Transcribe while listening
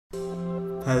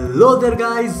Hello there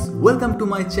guys, welcome to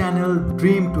my channel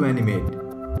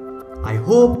Dream2Animate. I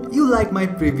hope you like my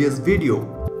previous video.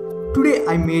 Today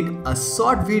I made a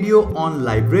short video on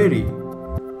library.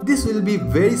 This will be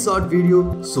very short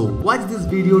video, so watch this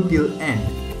video till end.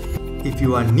 If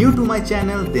you are new to my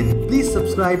channel, then please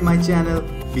subscribe my channel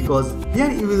because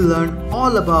here you will learn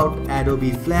all about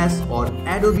Adobe Flash or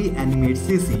Adobe Animate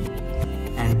CC.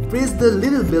 And press the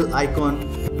little bell icon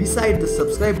beside the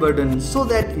subscribe button so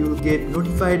that you will get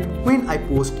notified when I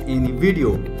post any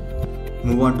video.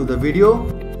 Move on to the video.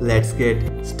 Let's get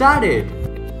started.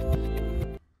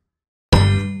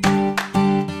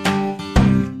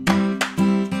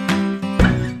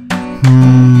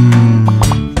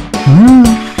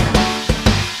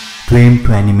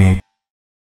 Dream2Animate.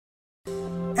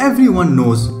 Everyone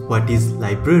knows what is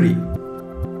library.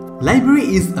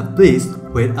 Library is a place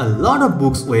where a lot of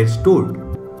books were stored.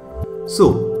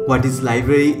 So, what is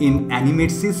library in Animate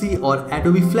CC or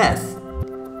Adobe Flash?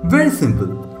 Very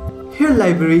simple. Here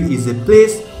library is a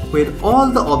place where all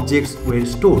the objects were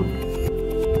stored.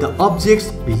 The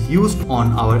objects we used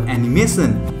on our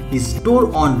animation is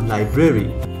stored on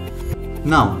library.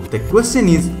 Now, the question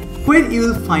is where you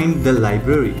will find the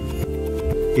library.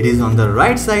 It is on the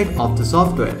right side of the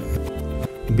software.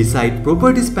 Beside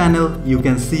Properties panel, you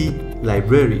can see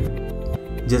Library.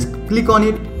 Just click on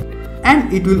it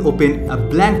and it will open a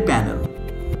blank panel.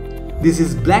 This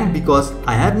is blank because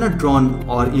I have not drawn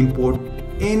or import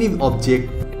any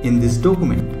object in this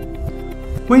document.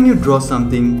 When you draw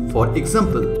something, for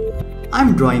example, I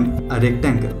am drawing a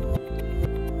rectangle.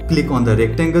 Click on the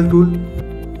rectangle tool.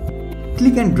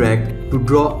 Click and drag to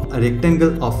draw a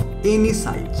rectangle of any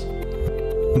size.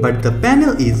 But the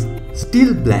panel is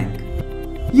still blank.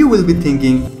 You will be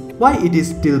thinking, why it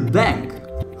is still blank?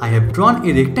 I have drawn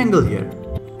a rectangle here.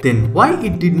 Then why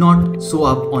it did not show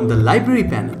up on the library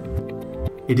panel?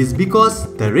 It is because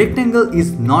the rectangle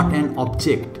is not an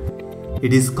object.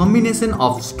 It is combination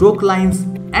of stroke lines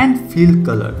and fill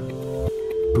color.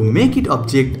 To make it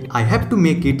object, I have to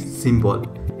make it symbol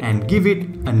and give it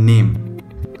a name.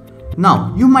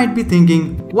 Now you might be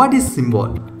thinking, what is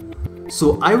symbol?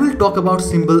 So I will talk about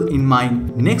symbol in my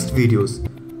next videos.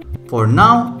 For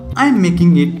now, I am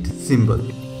making it symbol.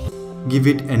 Give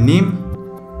it a name,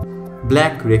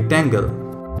 black rectangle.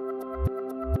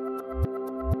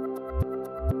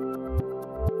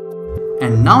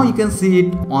 And now you can see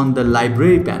it on the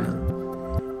library panel.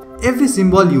 Every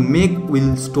symbol you make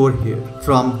will store here.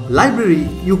 From library,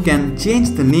 you can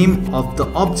change the name of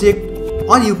the object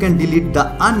or you can delete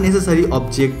the unnecessary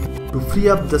object to free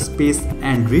up the space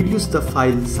and reduce the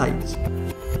file size.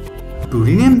 To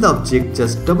rename the object,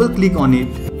 just double click on it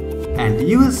and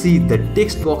you will see the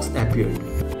text box appeared.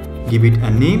 Give it a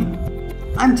name.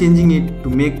 I am changing it to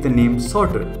make the name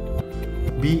shorter.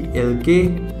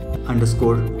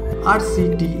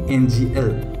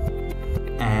 BLK_RCTNGL.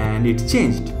 And it's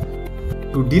changed.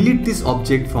 To delete this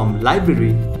object from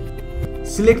library,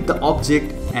 select the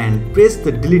object and press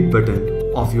the delete button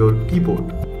of your keyboard.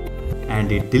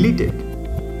 And it deleted.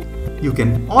 You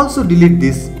can also delete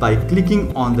this by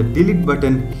clicking on the delete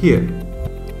button here.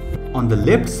 On the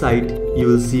left side, you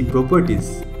will see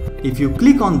properties. If you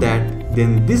click on that,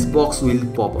 then this box will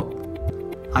pop up.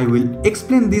 I will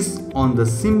explain this on the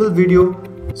symbol video,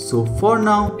 so for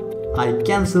now, I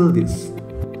cancel this.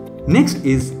 Next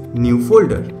is new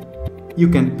folder. You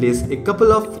can place a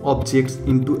couple of objects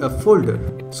into a folder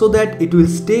so that it will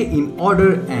stay in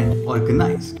order and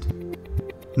organized.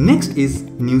 Next is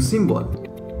new symbol.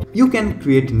 You can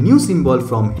create new symbol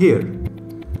from here.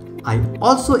 I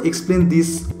also explain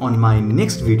this on my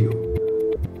next video.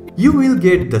 You will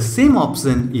get the same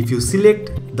option if you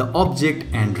select the object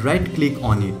and right click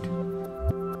on it.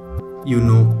 You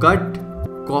know, cut,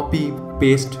 copy,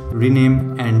 paste,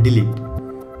 rename and delete.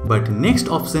 But next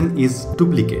option is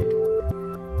duplicate.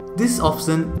 This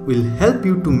option will help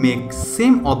you to make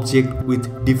same object with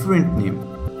different name.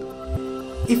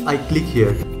 If I click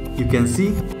here, you can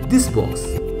see this box.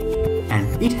 And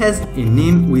it has a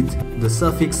name with the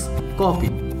suffix copy.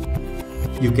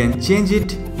 You can change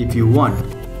it if you want.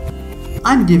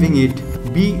 I'm giving it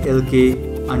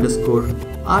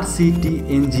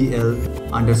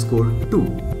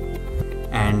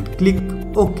BLK_RCTNGL_2 and click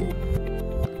OK.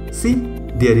 See,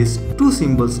 there is two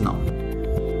symbols now.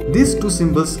 These two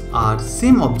symbols are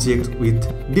same object with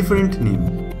different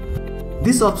name.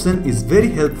 This option is very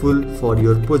helpful for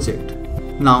your project.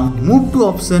 Now move to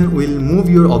option will move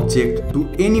your object to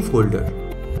any folder.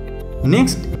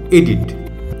 Next, edit.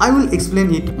 I will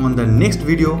explain it on the next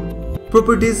video.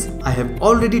 Properties, I have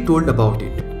already told about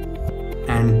it.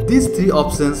 And these three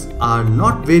options are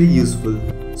not very useful,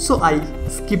 so I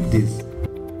skip this.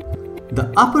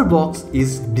 The upper box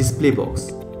is display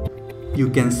box. You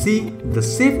can see the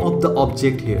shape of the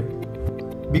object here.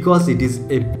 Because it is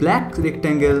a black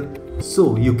rectangle,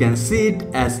 so you can see it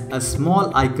as a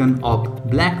small icon of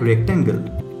black rectangle.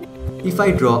 If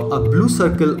I draw a blue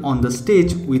circle on the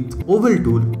stage with oval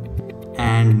tool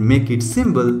and make it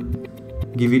symbol,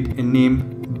 give it a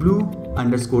name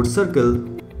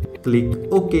blue_circle, click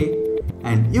OK,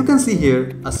 and you can see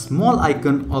here a small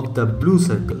icon of the blue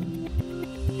circle.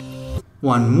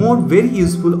 One more very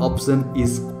useful option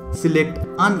is select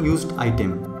unused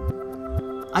item.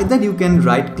 Either you can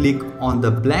right click on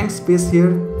the blank space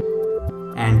here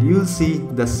and you'll see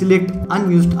the select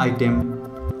unused item,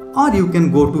 or you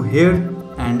can go to here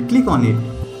and click on it.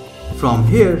 From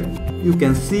here you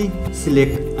can see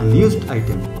select unused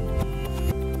item.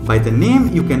 By the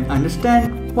name you can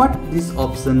understand what this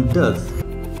option does.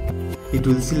 It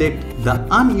will select the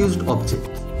unused object.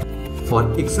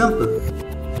 For example,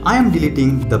 I am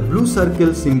deleting the blue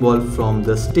circle symbol from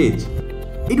the stage.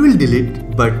 It will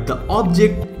delete, but the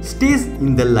object stays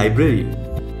in the library.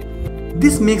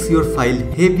 This makes your file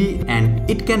heavy and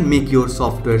it can make your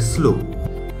software slow.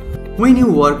 When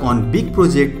you work on big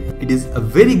project, it is a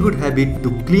very good habit to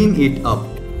clean it up.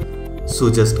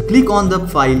 So just click on the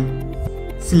file,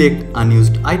 select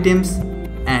unused items,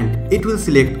 and it will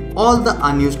select all the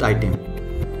unused items.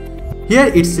 Here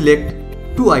it selects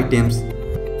 2 items.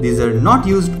 These are not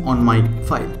used on my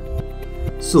file.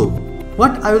 So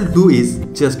what I will do is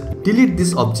just delete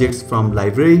these objects from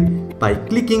library by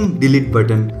clicking delete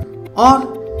button or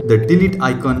the delete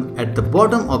icon at the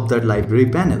bottom of the library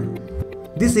panel.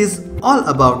 This is all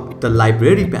about the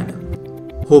library panel.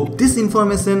 Hope this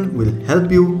information will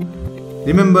help you.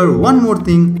 Remember one more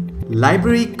thing,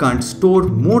 library can't store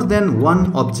more than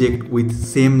one object with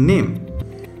same name.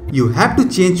 You have to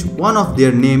change one of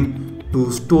their name to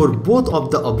store both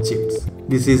of the objects.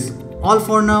 This is all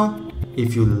for now.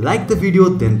 If you like the video,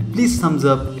 then please thumbs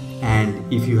up,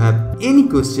 and if you have any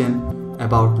question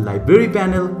about library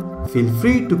panel, feel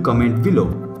free to comment below.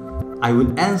 I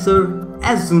will answer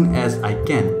as soon as I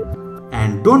can.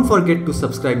 And don't forget to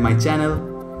subscribe my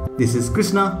channel. This is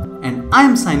Krishna and I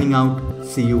am signing out.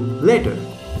 See you later.